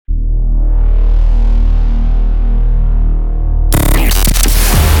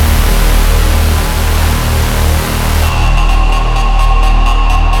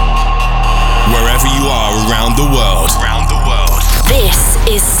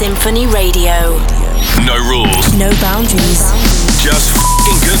SINPHONY Radio. No rules. No boundaries. Just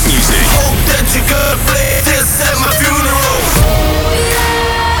f***ing good music. Hope that you could play this at my funeral.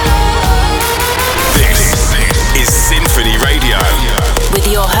 This is SINPHONY Radio. With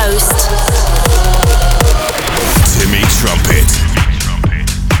your host, Timmy Trumpet.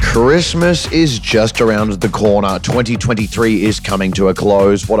 Christmas is just around the corner. 2023 is coming to a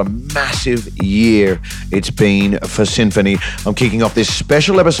close. What a massive year it's been for SINPHONY. I'm kicking off this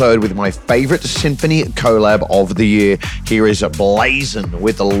special episode with my favorite SINPHONY collab of the year. Here is Blazin'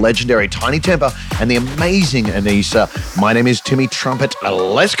 with the legendary Tiny Temper and the amazing Anissa. My name is Timmy Trumpet.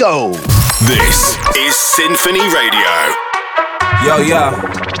 Let's go. This is SINPHONY Radio. Yo,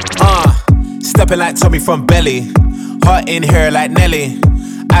 stepping like Tommy from Belly. Hot in here like Nelly.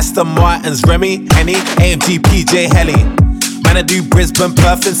 Aston Martin's Remy, Henny, AMG, PJ, Helly. Man, I do Brisbane,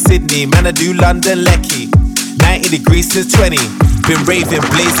 Perth and Sydney. Man, I do London, Lecky. 90 degrees since 20. Been raving,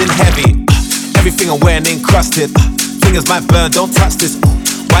 blazing heavy. Everything I'm wearing encrusted. Fingers might burn, don't touch this.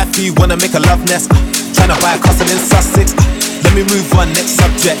 Wifey, you wanna make a love nest. Tryna buy a castle in Sussex. Let me move on, next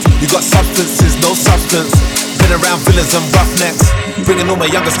subject. You got substances, no substance. Been around villains and roughnecks. Bringing all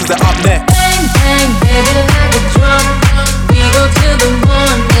my youngest cause they're up next. Bang, bang, baby, like a drum. We go till the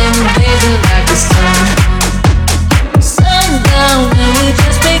morning, baby, like the sun. Sundown and we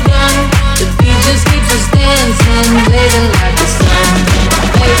just begun. The beat just keeps us dancing, baby, like the sun.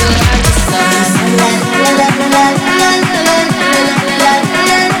 Baby, like the sun.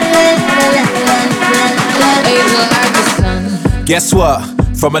 Baby, like the sun. Guess what?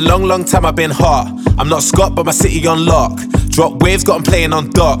 From a long, long time I've been hot. I'm not Scott, but my city on lock. Drop waves, got 'em playing on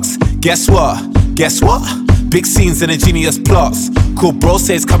docks. Guess what? Guess what? Big scenes and ingenious plots. Cool bro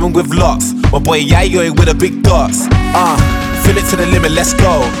says coming with lots. My boy Yayo with the big dots. Fill it to the limit, let's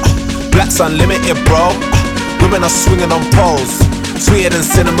go. Black's unlimited, bro. Women are swinging on poles. Sweeter than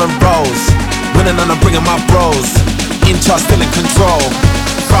cinnamon rolls. Winning and I'm bringing my bros. In charge, still in control.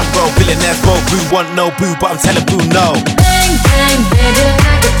 Front row, billionaires, bro. Boo want no boo, but I'm telling boo no. Bang, bang, baby,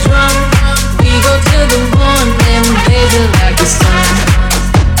 like a drum. We go till the morning, baby, like the sun.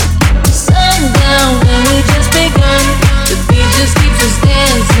 Sundown and we just begun. The beat just keeps us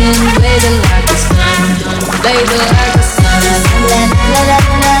dancing, baby, like the sun. Baby, like the sun. Baby, like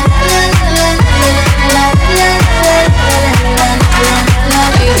the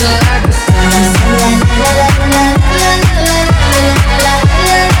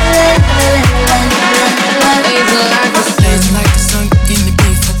Blazing like the sun in the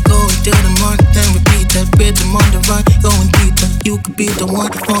beef. I go until the morning, then repeat that rhythm on the run, going deeper. You could be the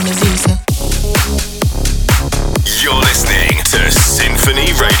one on the Lisa. You're listening to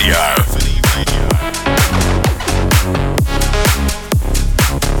SINPHONY Radio.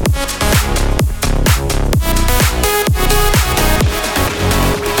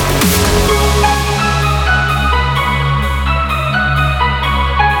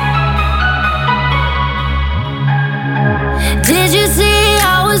 Did you see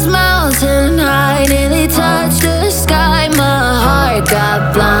I was mountain high? Nearly touched the sky, my heart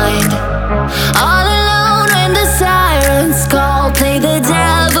got blind. All alone when the sirens call, play the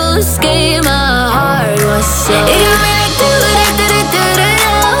devil's game, my heart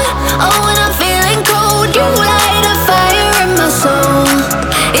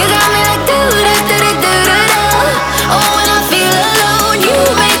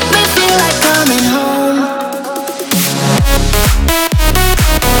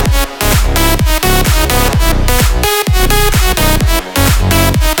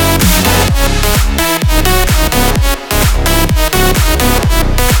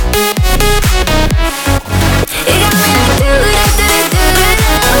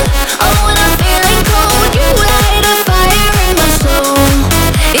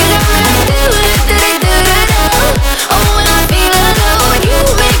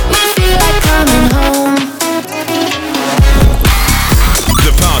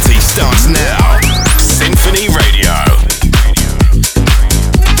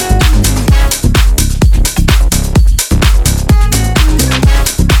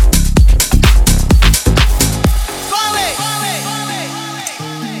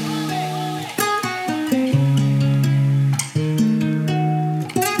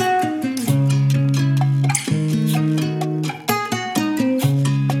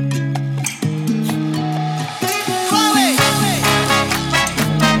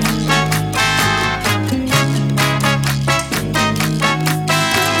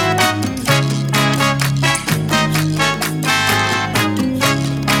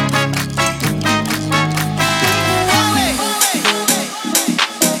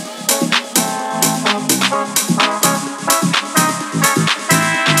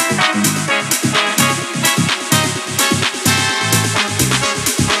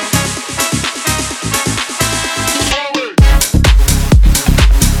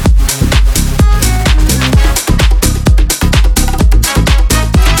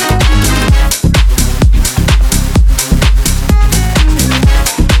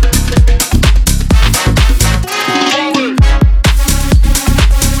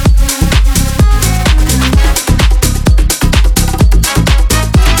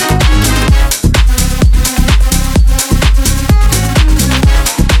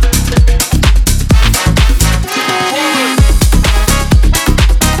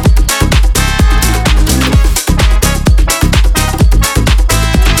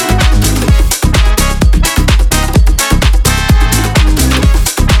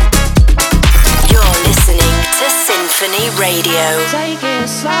Radio. Take it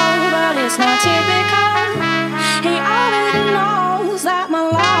slow, but it's not typical. He already knows that my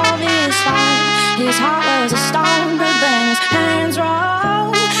love is fine. His heart was a stone, but then his hands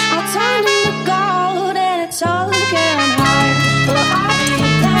rolled. I turned him to gold and it took him hard. Well, I'll be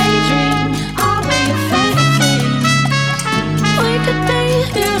a daydream, I'll be your favorite thing. We could be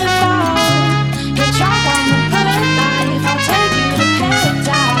beautiful. Hitchhike on the good life, I'll take you to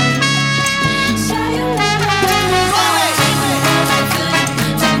paradise. Say you never let me go.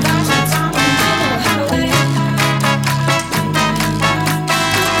 Take back some time and do the highway.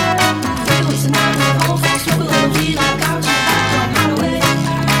 It was a night with old folks, we will be like out you from highway.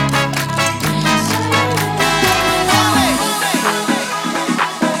 Say you never let me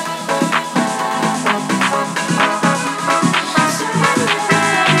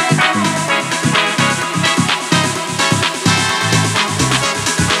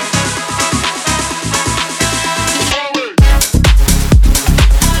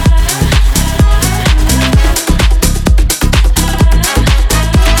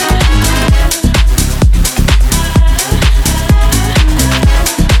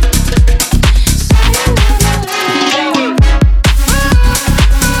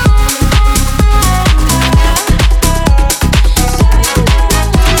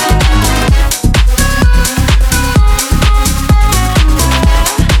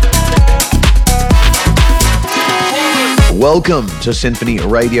Welcome to Symphony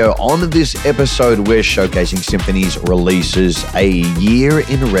Radio. On this episode, we're showcasing Symphony's releases a year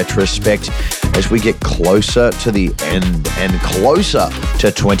in retrospect as we get closer to the end and closer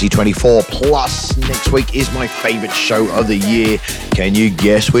to 2024. Plus, next week is my favorite show of the year. Can you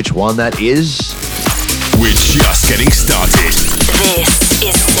guess which one that is? We're just getting started. This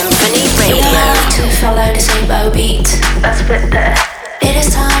is Symphony Radio. You don't have to follow the same old beat. Let's flip it. It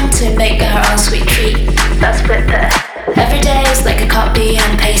is time to make our own sweet treat. Let's flip it. Every day is like a copy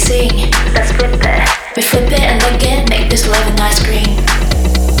and pasting. Let's flip it. We flip it and lick it, make this love an ice cream.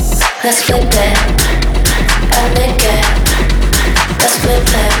 Let's flip it and lick it. Let's flip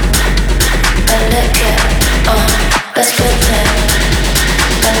it and lick it. Let's flip it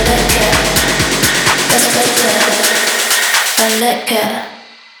and lick it. Let's flip it and lick it.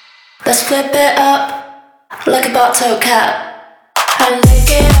 Let's flip it up like a bottle cap and lick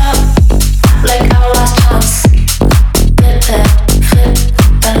it up like our last chance. Flip it, flip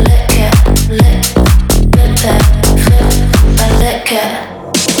and lick it, lick, flip it, flip and lick it.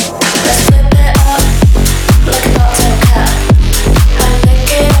 Let's flip it up like a bottle cap and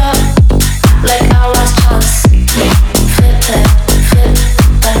lick it up like our last chance. Flip it, flip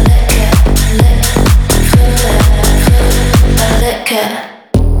and lick it, lick, flip it, flip and lick it.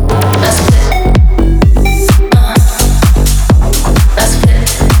 Let's flip. Let's flip.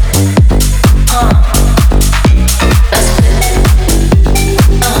 Let's flip.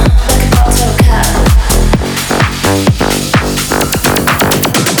 Like a bottle cap.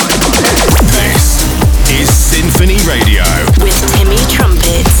 This is Symphony Radio. With Timmy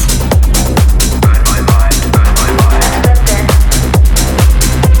Trumpet.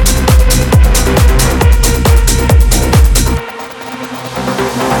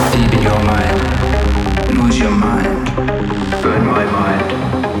 Deep in your mind.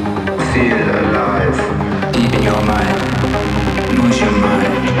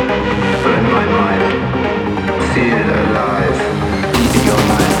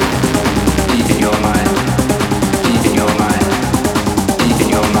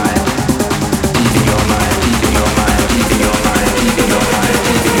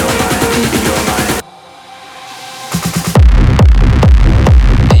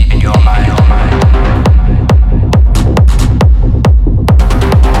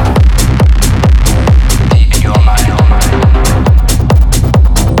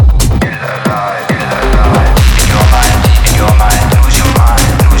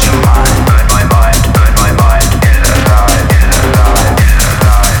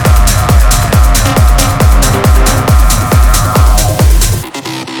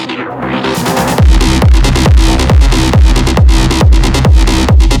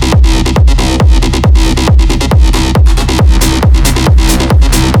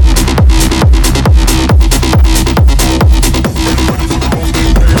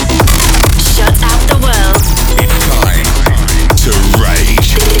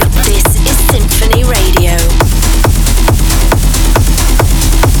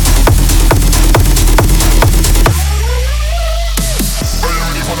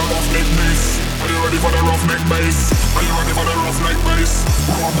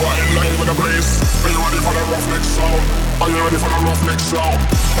 the place? Are you ready for the rough neck sound? Are you ready for the rough neck sound?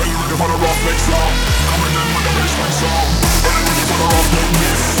 Are you ready for the rough neck sound? Come again with the bassline sound. Are you ready for the rough neck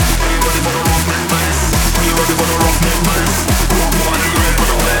bass? Are you ready for the rough neck bass? Are you ready for the rough neck bass? Rock boy, are you ready for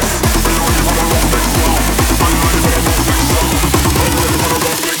the bass? Are you ready for the rough neck sound? Are you ready for the rough neck sound? Are you ready for the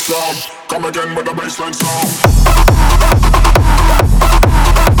rough neck sound? Come again with the bassline sound.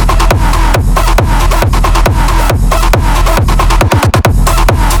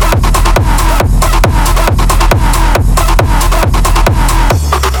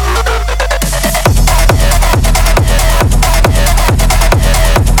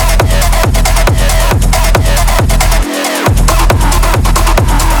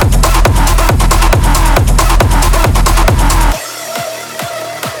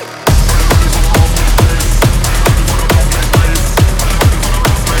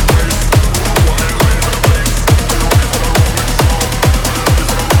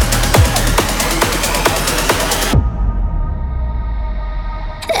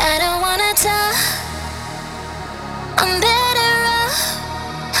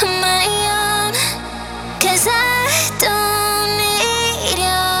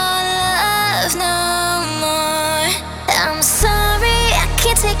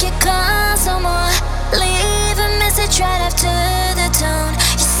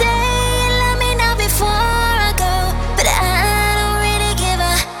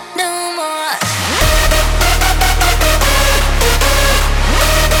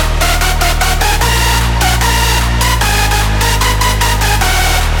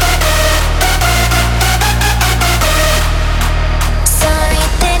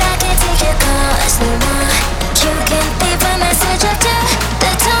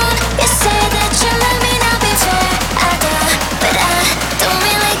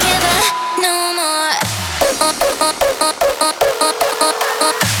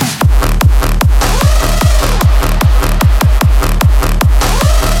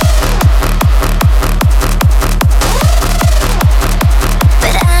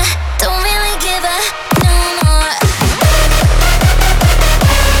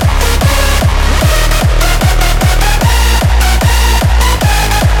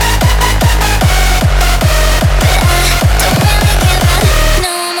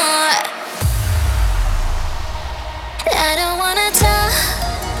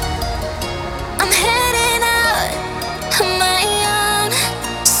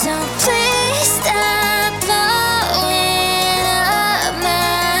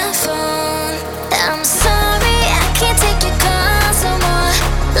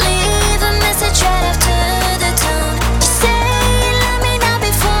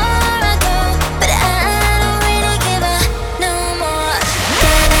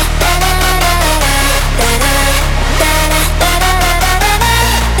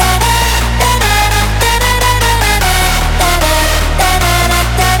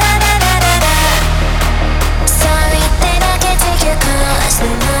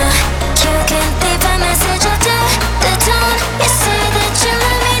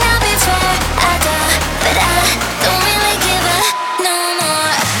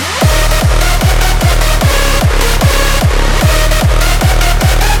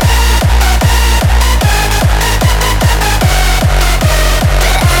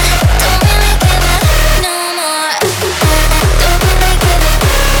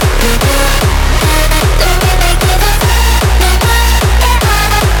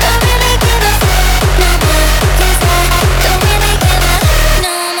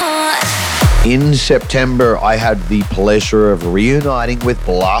 In September, I had the pleasure of reuniting with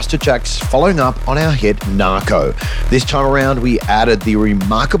Blaster Jacks following up on our hit Narco. This time around, we added the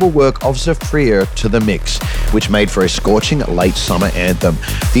remarkable work of Zafrir to the mix, which made for a scorching late summer anthem.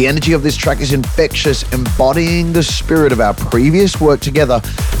 The energy of this track is infectious, embodying the spirit of our previous work together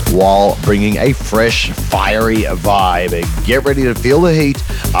while bringing a fresh, fiery vibe. Get ready to feel the heat.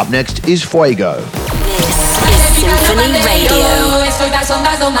 Up next is Fuego. This is SINPHONY Radio. Estoy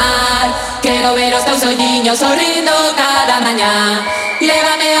trasondando mal. Quiero ver os teus ollinhos sorrindo cada mañá.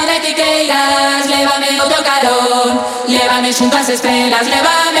 Lévame onde ti queiras, lévame o teu calor. Lévame xunto ás estrelas,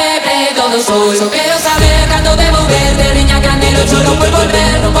 lévame preto do sol. Só quero saber cando debo verte, riña que anhelo, choro por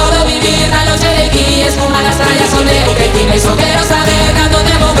volver. Non podo vivir na noche de aquí, espuma nas praias onde o que ti. Só quero saber cando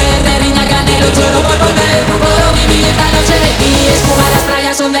debo verte, riña que anhelo, choro por volver. Non podo vivir na noche de aquí, espuma nas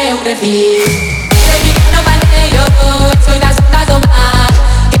praias onde eu crecí. Estoy trasondando mal.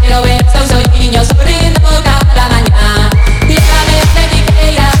 Quiero ver os teus ollinhos sorrindo cada mañá. Lévame onde ti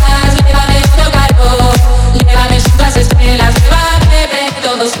queiras, lévame o teu calor. Lévame xunto ás estrelas, lévame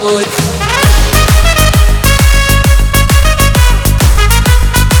preto do sol.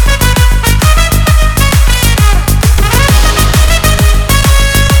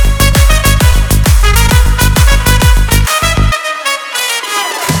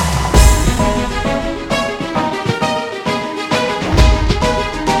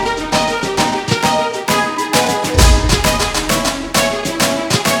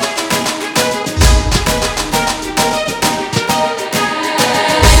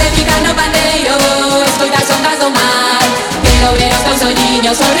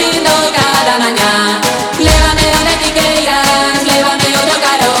 niños sorrindo cada mañá. Lévame donde ti queiras, lévame outro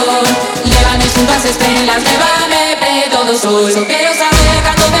carón. Lévame xunto ás estrelas, lévame preto do sol. Só quero saber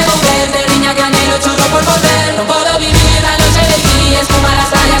cando me vou verte, niña que anhelo chorro por volver. Non podo vivir da noche de ti, espuma las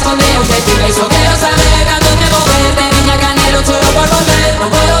playas onde eu crecí. Só quero saber cando me vou verte, niña que anhelo chorro por volver. Non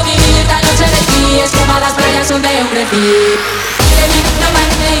podo vivir da noche de ti, espuma las playas onde eu crecí. No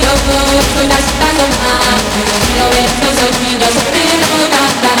manteio, estoy nascitando más. Quiero ver tus ojitos sonriendo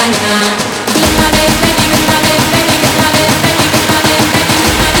cada mañana. Bésame, baby, bésame, baby, bésame, baby, bésame, baby,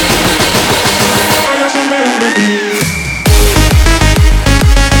 bésame.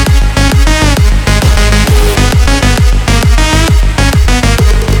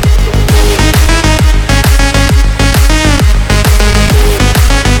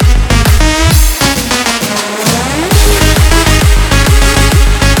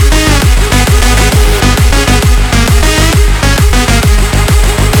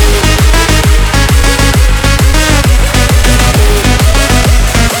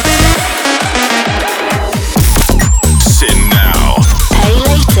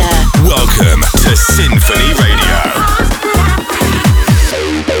 Welcome to Symphony Radio.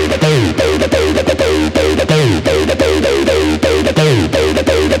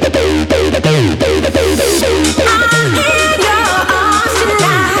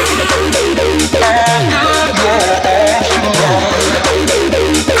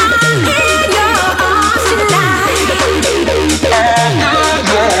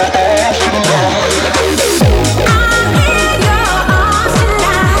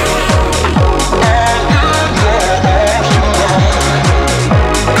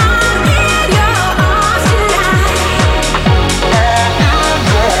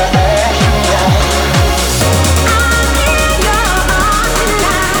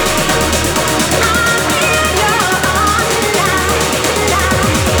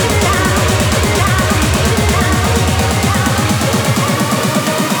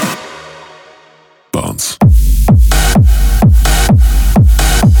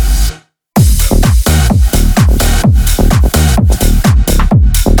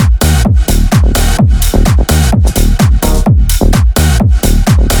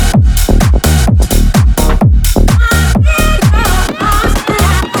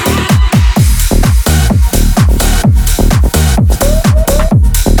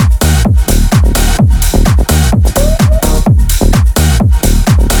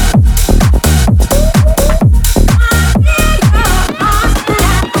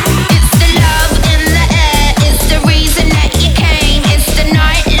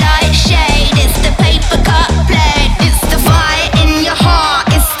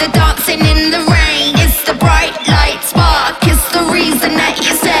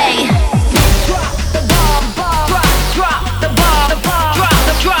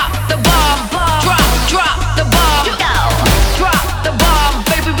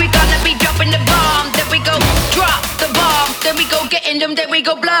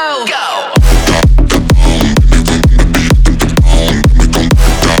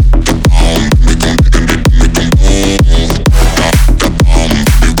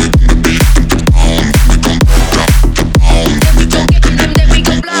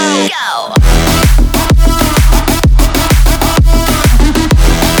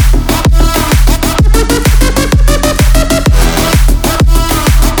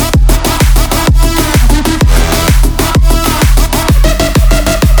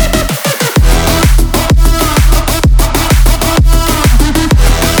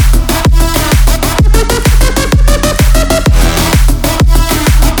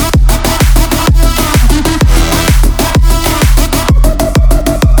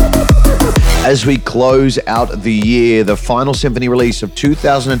 As we close out the year, the final symphony release of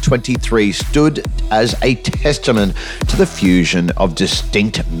 2023 stood as a testament to the fusion of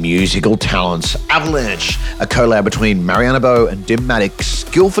distinct musical talents. Avalanche, a collab between Mariana Bo and Dim Maddox,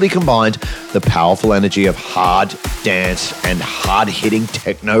 skillfully combined the powerful energy of hard dance and hard-hitting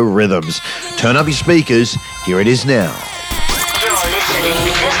techno rhythms. Turn up your speakers, here it is now. You're listening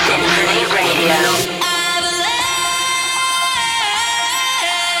to Symphony Radio.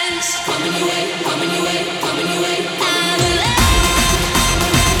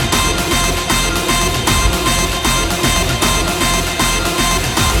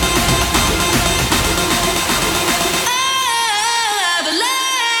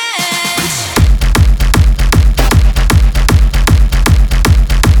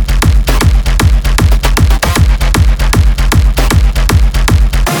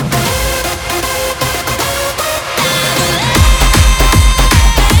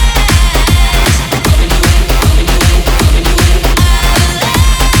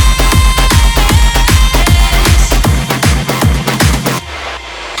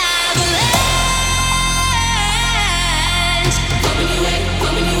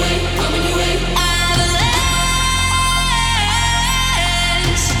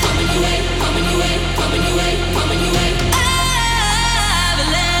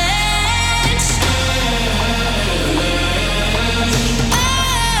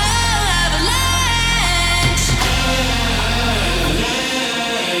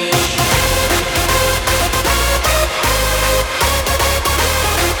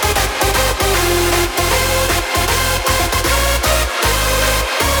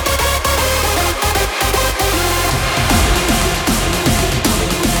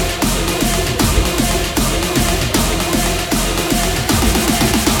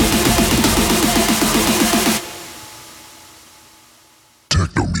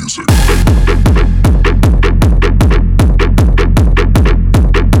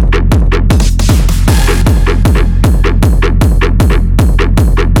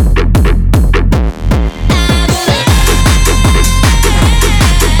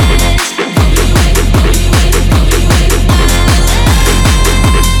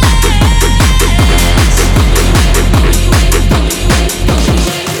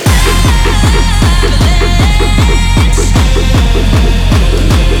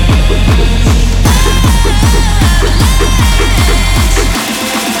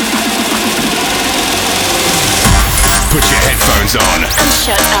 On and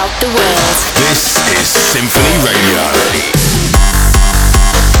shut out the world. This is Symphony Radio.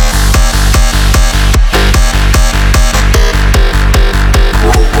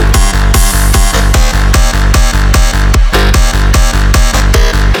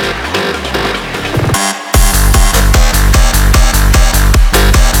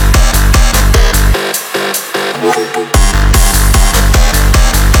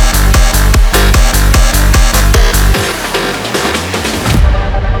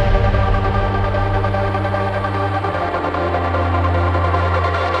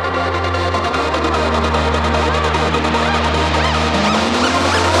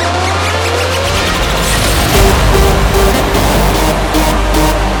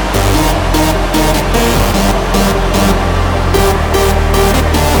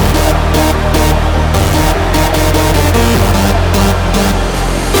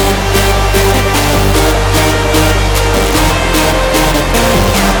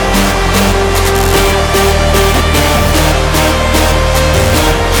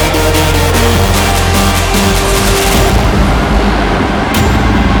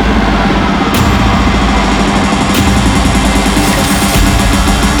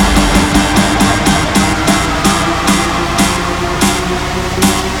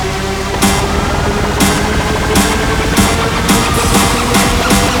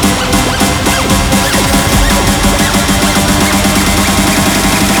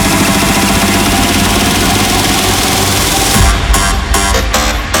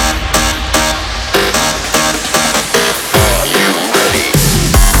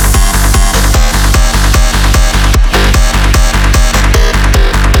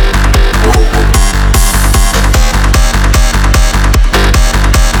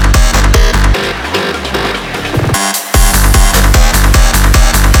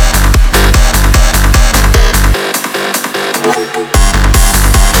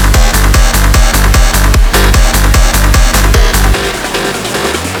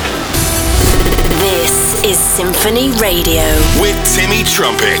 SINPHONY Radio with Timmy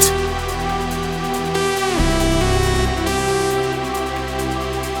Trumpet.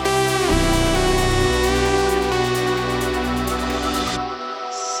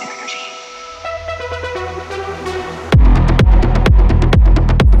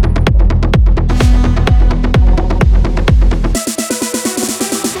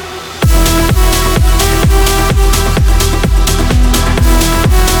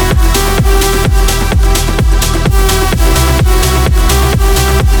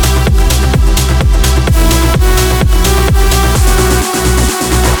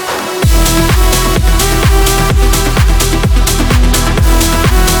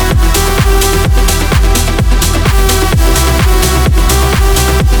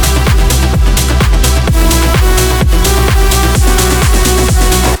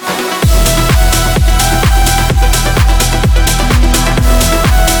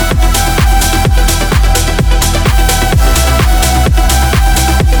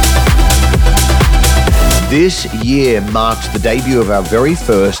 This year marks the debut of our very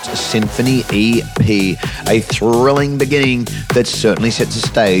first Symphony EP, a thrilling beginning that certainly sets the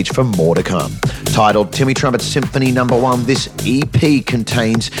stage for more to come. Titled Timmy Trumpet Symphony No. 1, this EP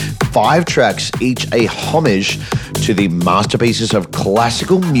contains 5 tracks, each a homage to the masterpieces of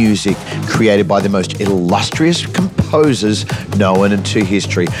classical music created by the most illustrious composers known into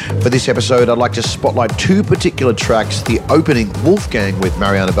history. For this episode, I'd like to spotlight two particular tracks: the opening, Wolfgang with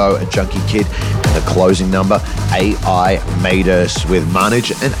Mariana Bo and Junkie Kid, and the closing number, AI Made Us with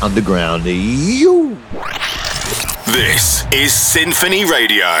Manage and Underground. You. This is SINPHONY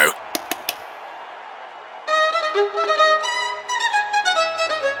Radio.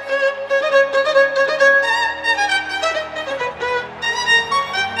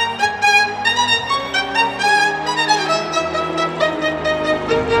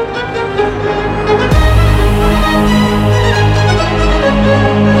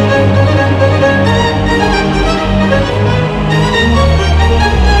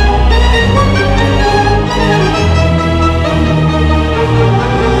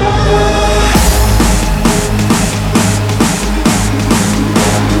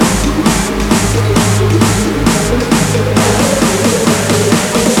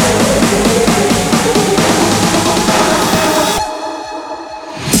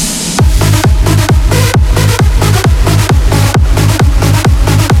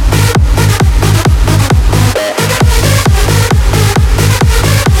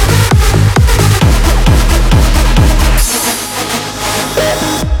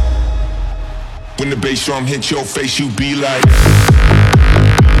 Bass drum hit your face, you be like.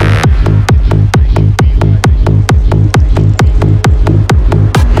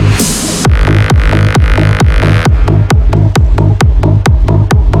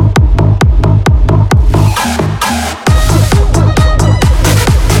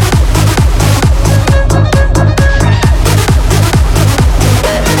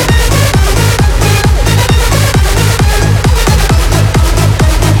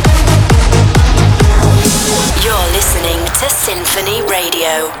 SINPHONY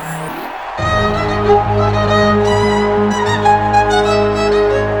Radio.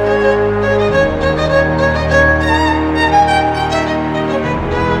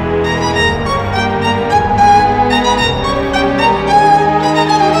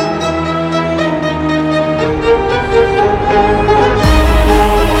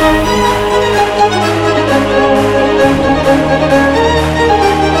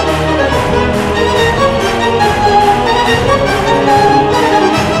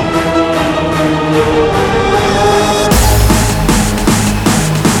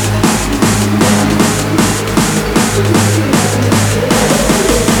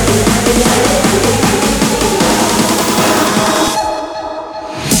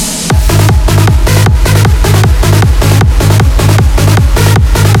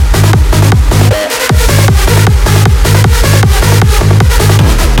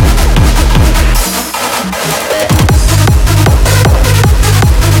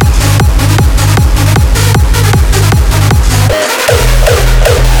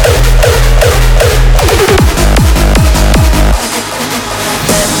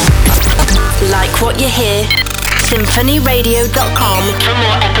 SINPHONYRadio.com for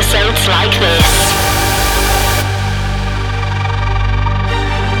more episodes like this.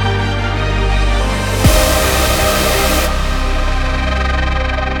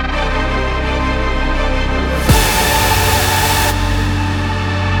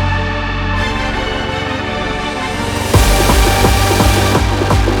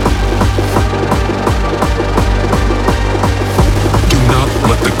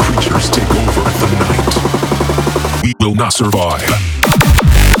 Will not survive.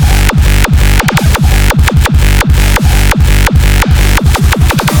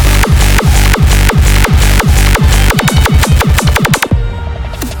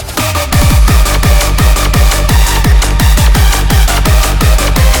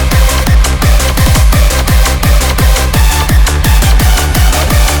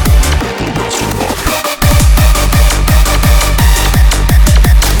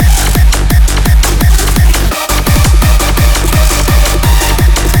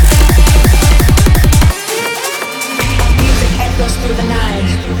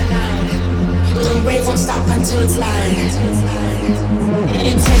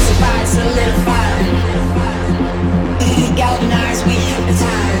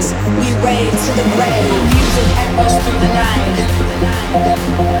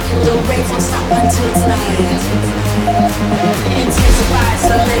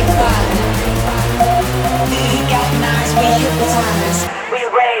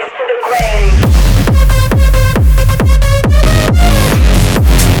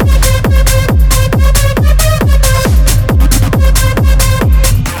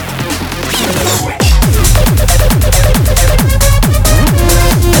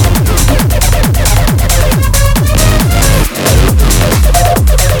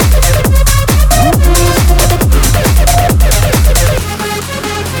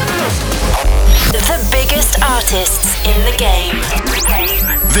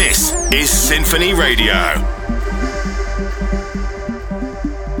 This is SINPHONY Radio.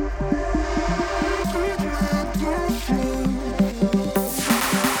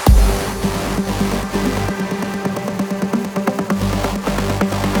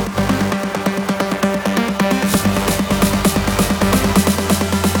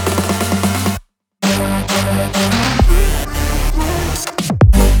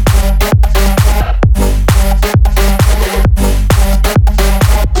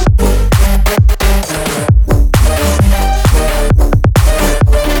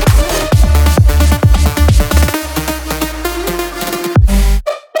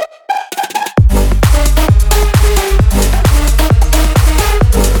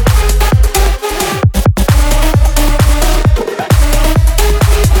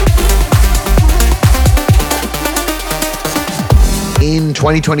 In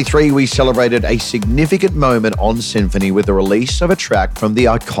 2023, we celebrated a significant moment on SINPHONY with the release of a track from the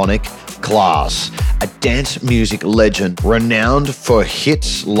iconic Class, a dance music legend renowned for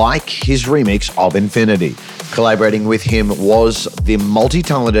hits like his remix of Infinity. Collaborating with him was the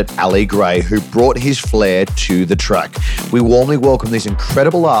multi-talented Ali Gray, who brought his flair to the track. We warmly welcome this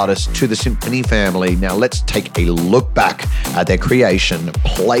incredible artist to the SINPHONY family. Now let's take a look back at their creation,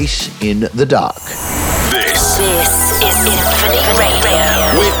 Place in the Dark. This is SINPHONY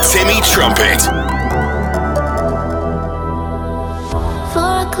Radio with Timmy Trumpet.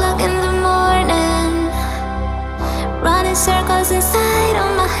 4 o'clock in the morning, running circles inside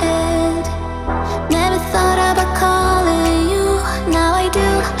of my head. Never thought about calling you. Now I do.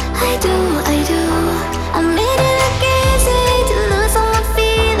 I made it look easy to lose all my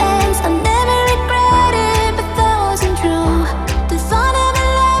feelings. I never regret it, but that wasn't true. The thought of it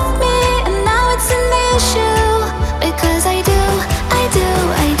left me, and now it's an issue. Because I do.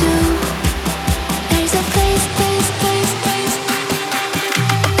 There's a place.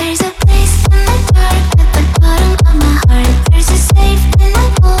 There's a place in the dark at the bottom of my heart. There's a safe in the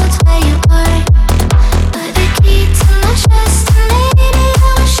vault where you are. But the key to my chest, and maybe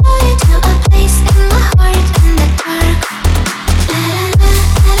I'll show you to a place in my heart in the dark.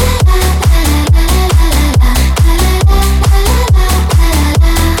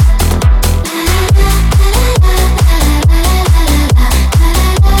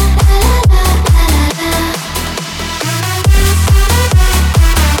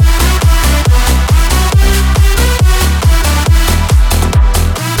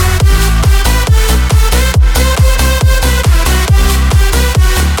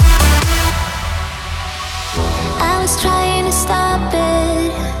 I was trying to stop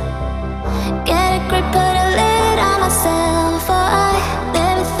it, get a grip, put a lid on myself. For I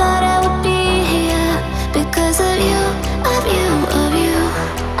never thought I would be here because of you.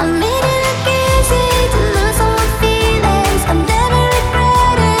 I made it look easy to lose all my feelings. I never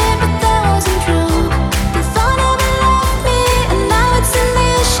regret it, but that wasn't true. The thought of it left me, and now it's an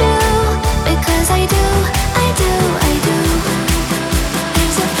issue. Because I do.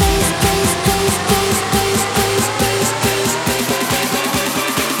 There's a place.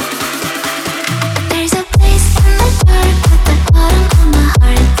 There's a place in the dark at the bottom of my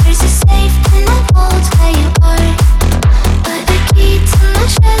heart. There's a safe in the vault where you are. But the key to my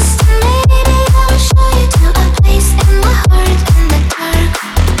chest, and maybe I'll show you to a place in my heart in the dark.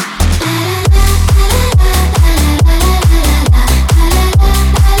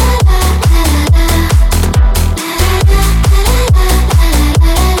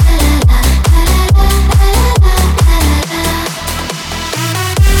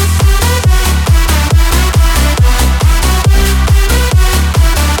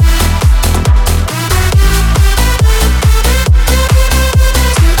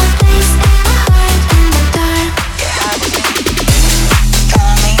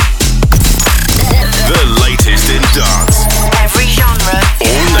 The latest in dance. Every genre.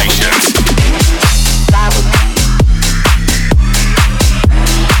 All nations.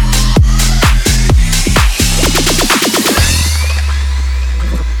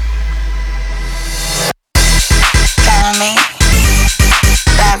 Follow me,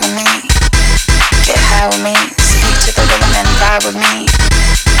 ride with me, get high with me, speak to the rhythm and vibe with me.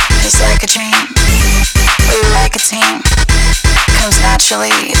 It's like a dream, we're like a team, comes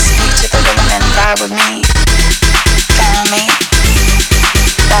naturally, speak to the rhythm and vibe with me. Follow me,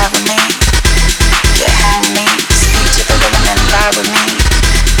 ride with me, get high with me, speak to the rhythm and vibe with me.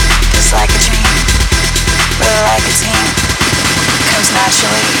 It's like a dream, we're like a team, comes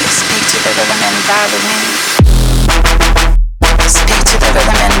naturally, speak to the rhythm and vibe with me. Speak to the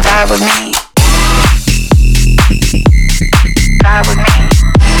rhythm and vibe with me. Vibe with me.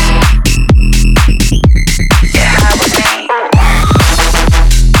 Get high with me.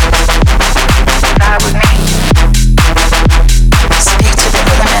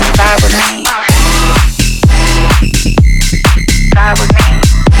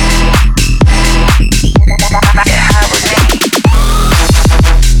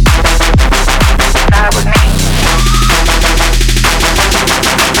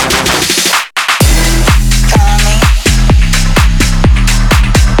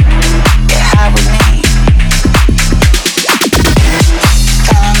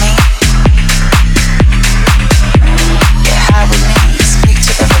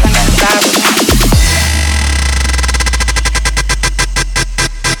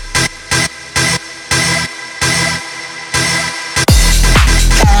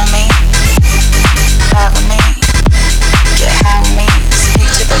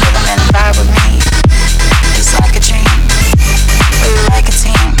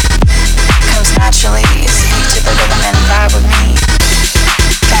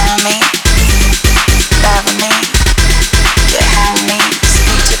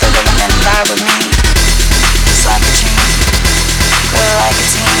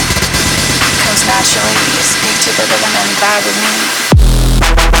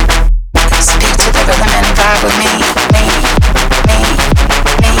 vibe with me, me, me,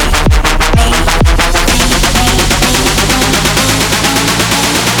 me, me,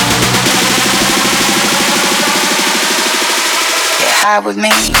 get high with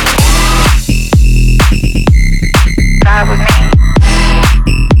me, vibe with me,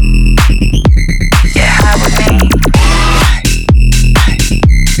 get high with me,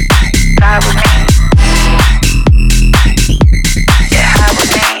 vibe with me.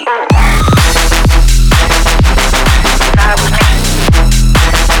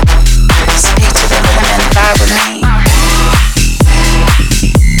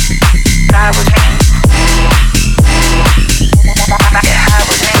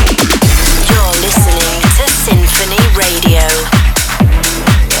 You're listening to SINPHONY Radio.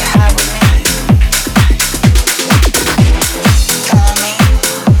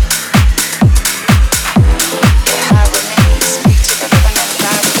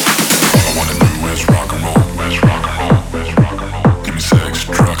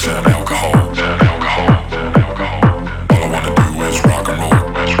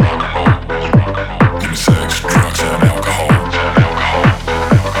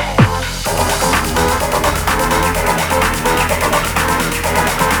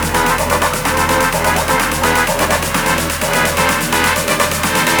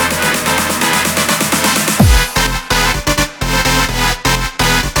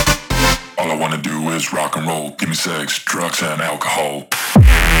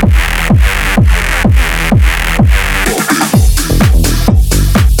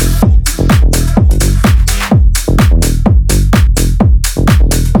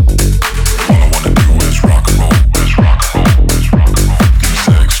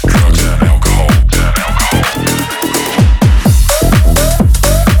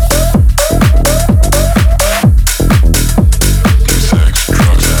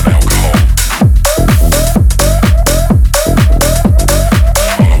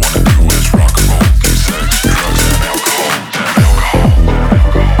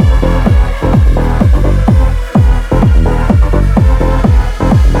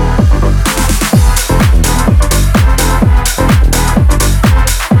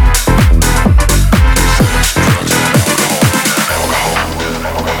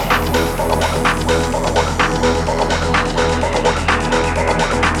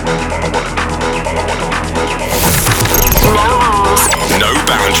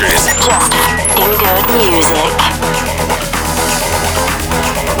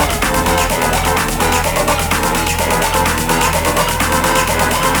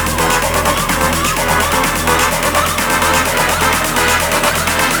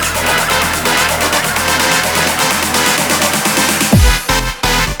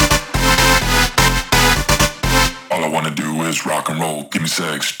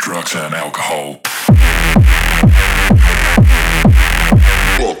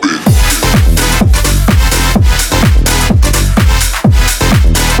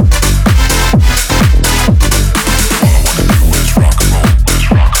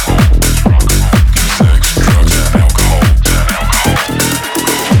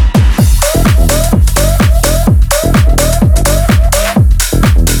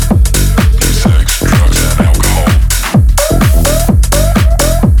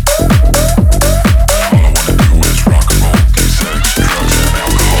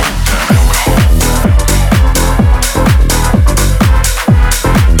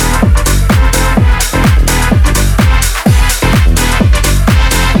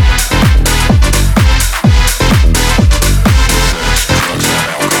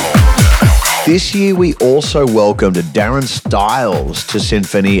 This year, we also welcomed Darren Styles to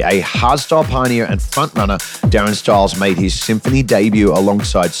SINPHONY, a hardstyle pioneer and frontrunner. Darren Styles made his SINPHONY debut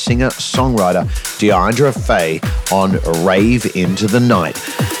alongside singer-songwriter Deandra Faye on Rave Into the Night.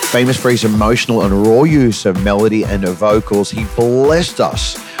 Famous for his emotional and raw use of melody and vocals, he blessed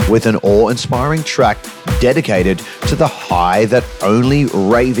us with an awe-inspiring track dedicated to the high that only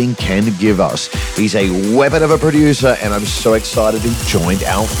raving can give us. He's a weapon of a producer, and I'm so excited he joined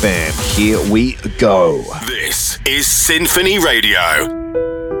our fam. Here we go. This is SINPHONY Radio.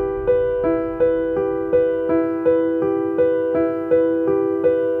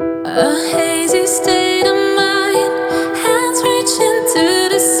 A hazy state of mind, hands reaching to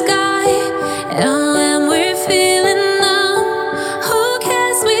the sky. And when we're feeling numb, who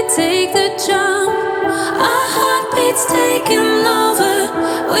cares? We take the jump. Our heartbeats taking over.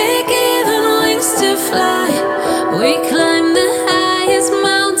 We're given wings to fly. We climb the highest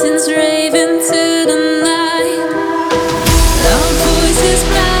mountains, raving to the night. Our voices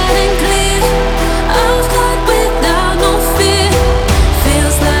loud and clear, of God without no fear.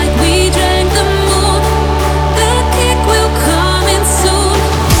 Feels like we drank the moon.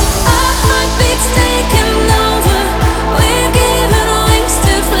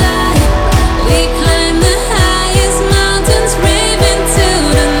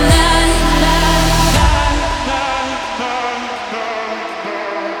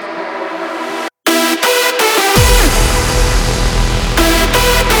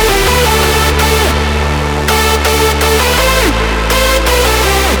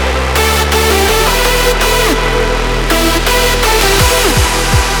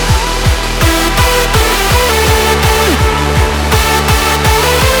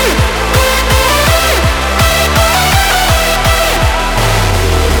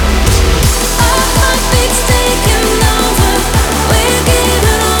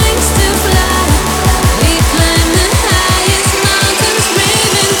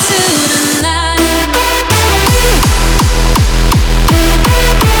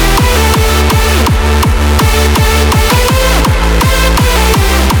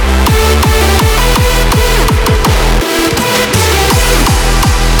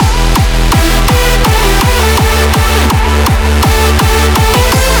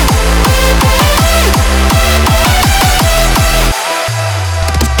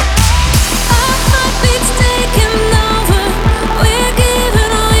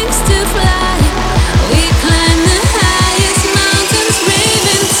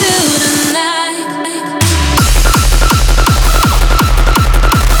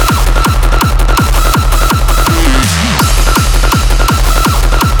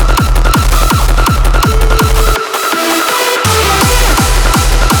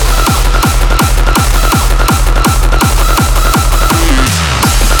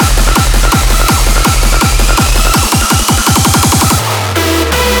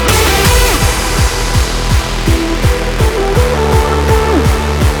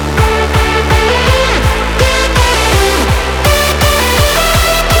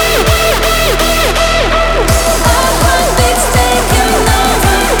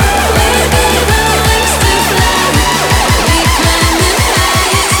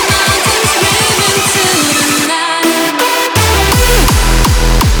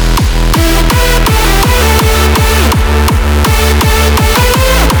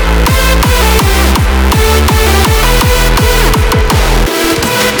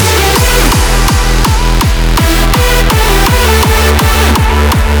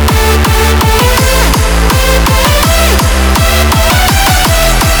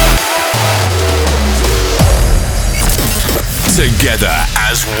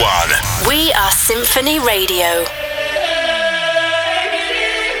 as one. We are Symphony Radio.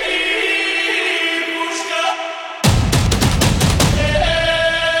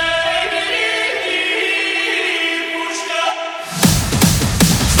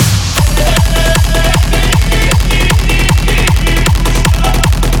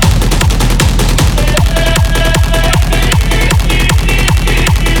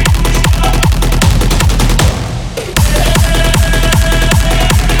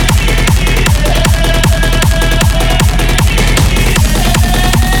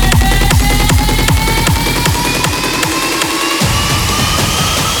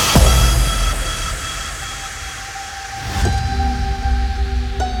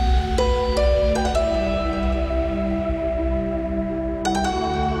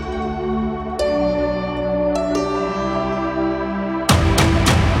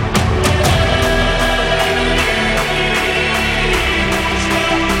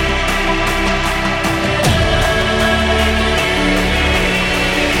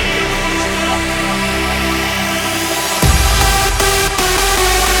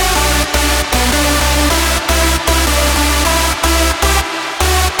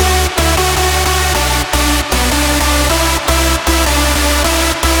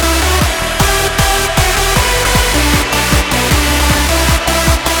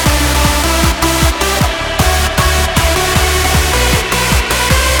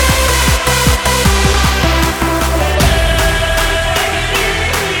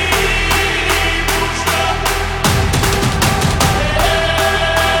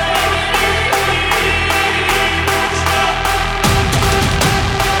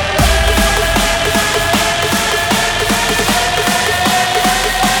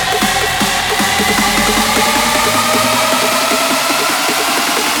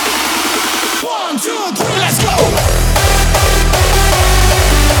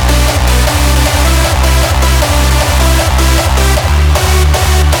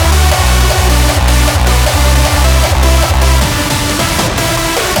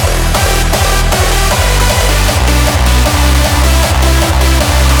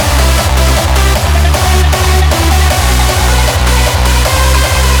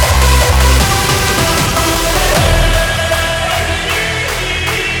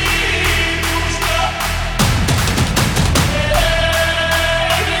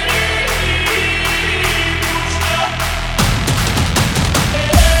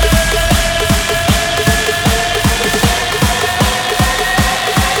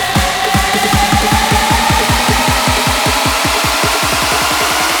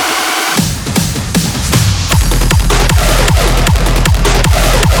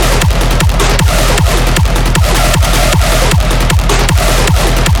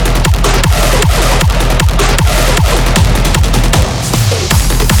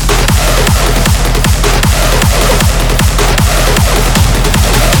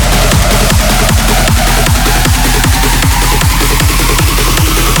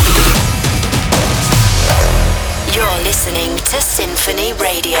 SINPHONY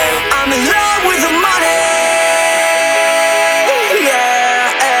Radio. I'm in love with the money.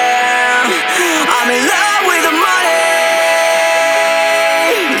 Yeah. I'm in love with the money.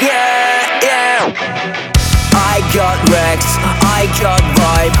 Yeah. I got Rex, I got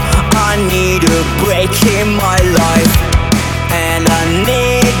vibe. I need a break in my life, and I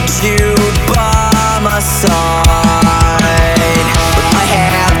need you by my side. I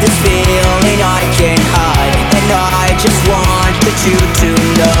have this feeling I can't hide, and I just wanted you to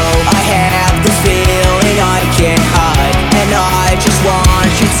know. I have this feeling I can't hide, and I just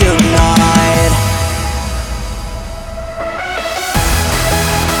want you tonight.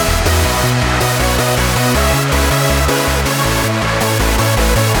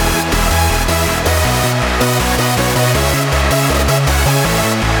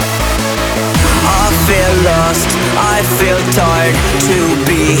 I feel lost, I feel tired to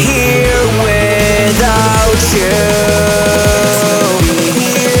be here without you.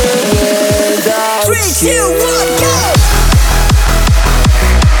 3, 2, 1, go!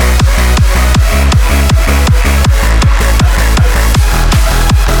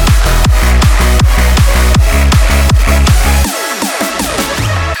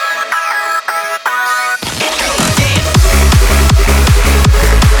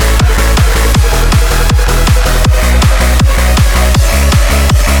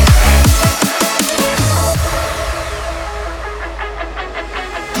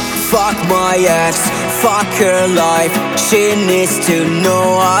 Fuck my ex, fuck her life. She needs to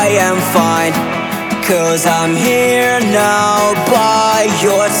know I am fine, 'cause I'm here now by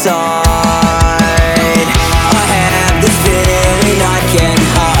your side. I have this feeling I can't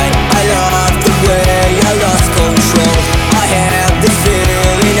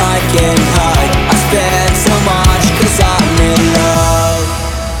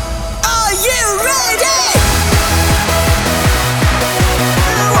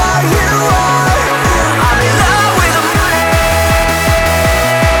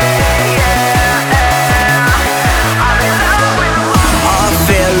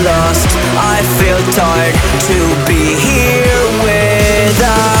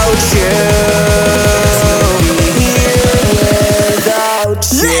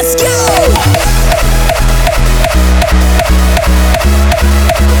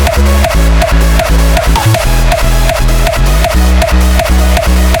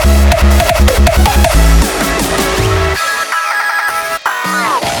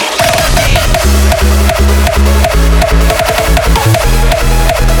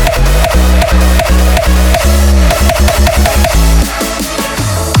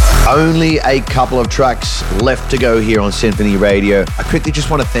Only a couple of tracks left to go here on Symphony Radio. I quickly just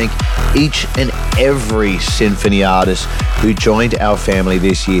want to thank each and every Symphony artist who joined our family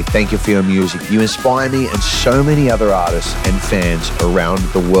this year. Thank you for your music. You inspire me and so many other artists and fans around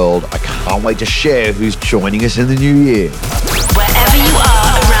the world. I can't wait to share who's joining us in the new year. Wherever you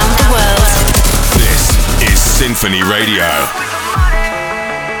are around the world. This is Symphony Radio.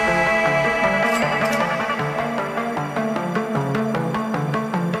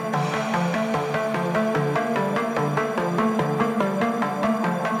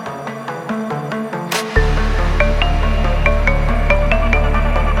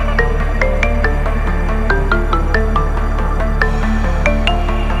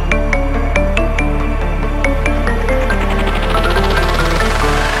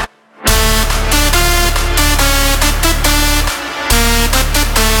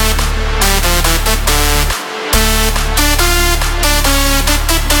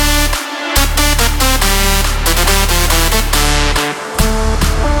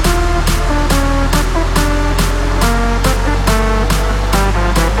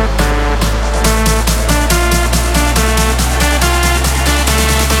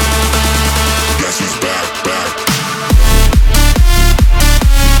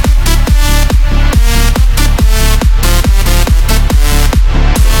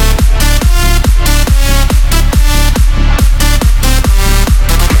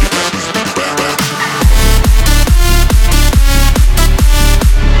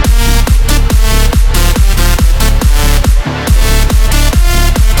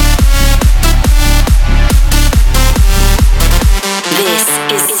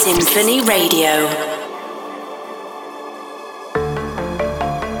 Symphony Radio.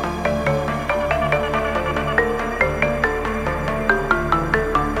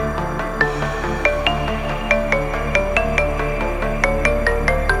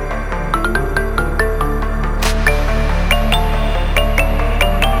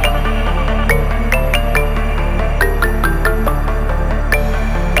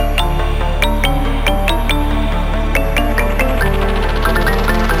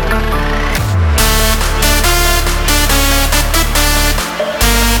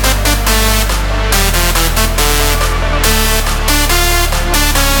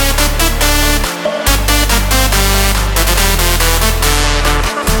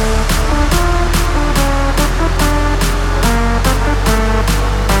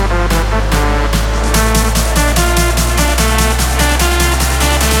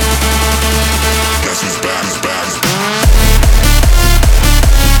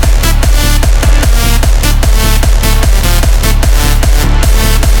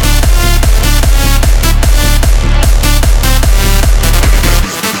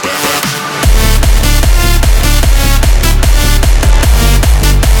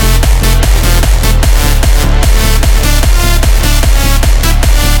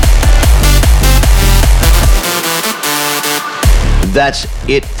 That's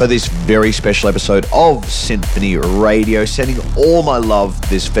it for this very special episode of Symphony Radio. Sending all my love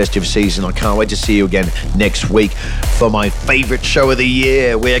this festive season. I can't wait to see you again next week for my favorite show of the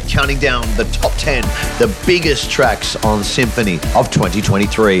year. We're counting down the top 10, the biggest tracks on Symphony of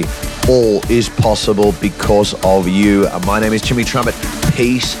 2023. All is possible because of you. My name is Timmy Trumpet.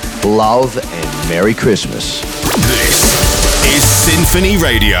 Peace, love, and Merry Christmas. This is Symphony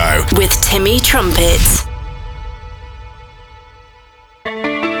Radio with Timmy Trumpet.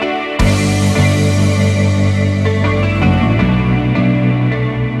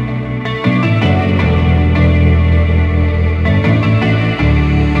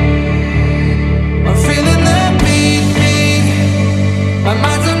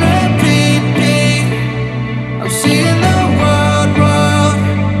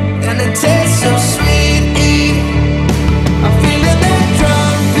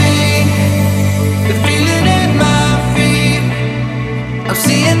 The feeling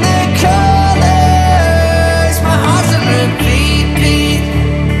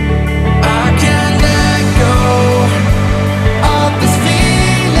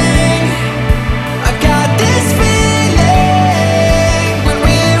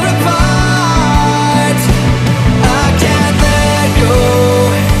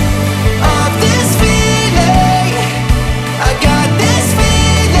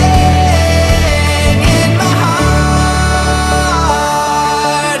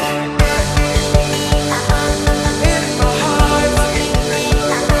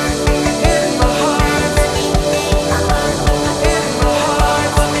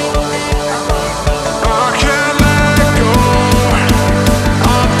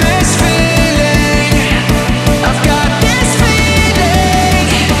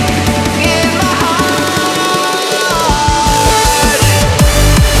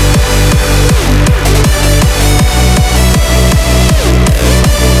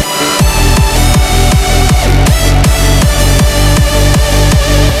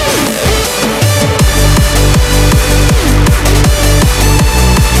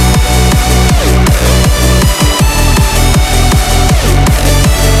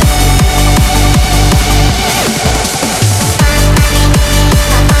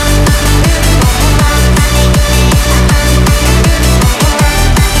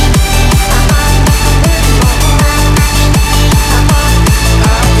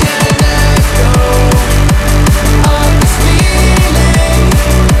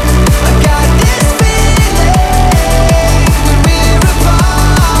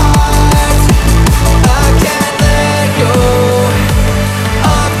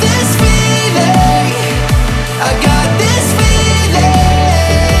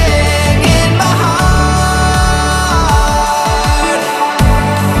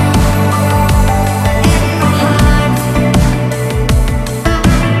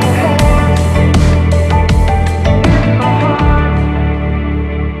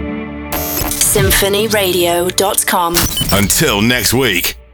SINPHONYRadio.com. Until next week.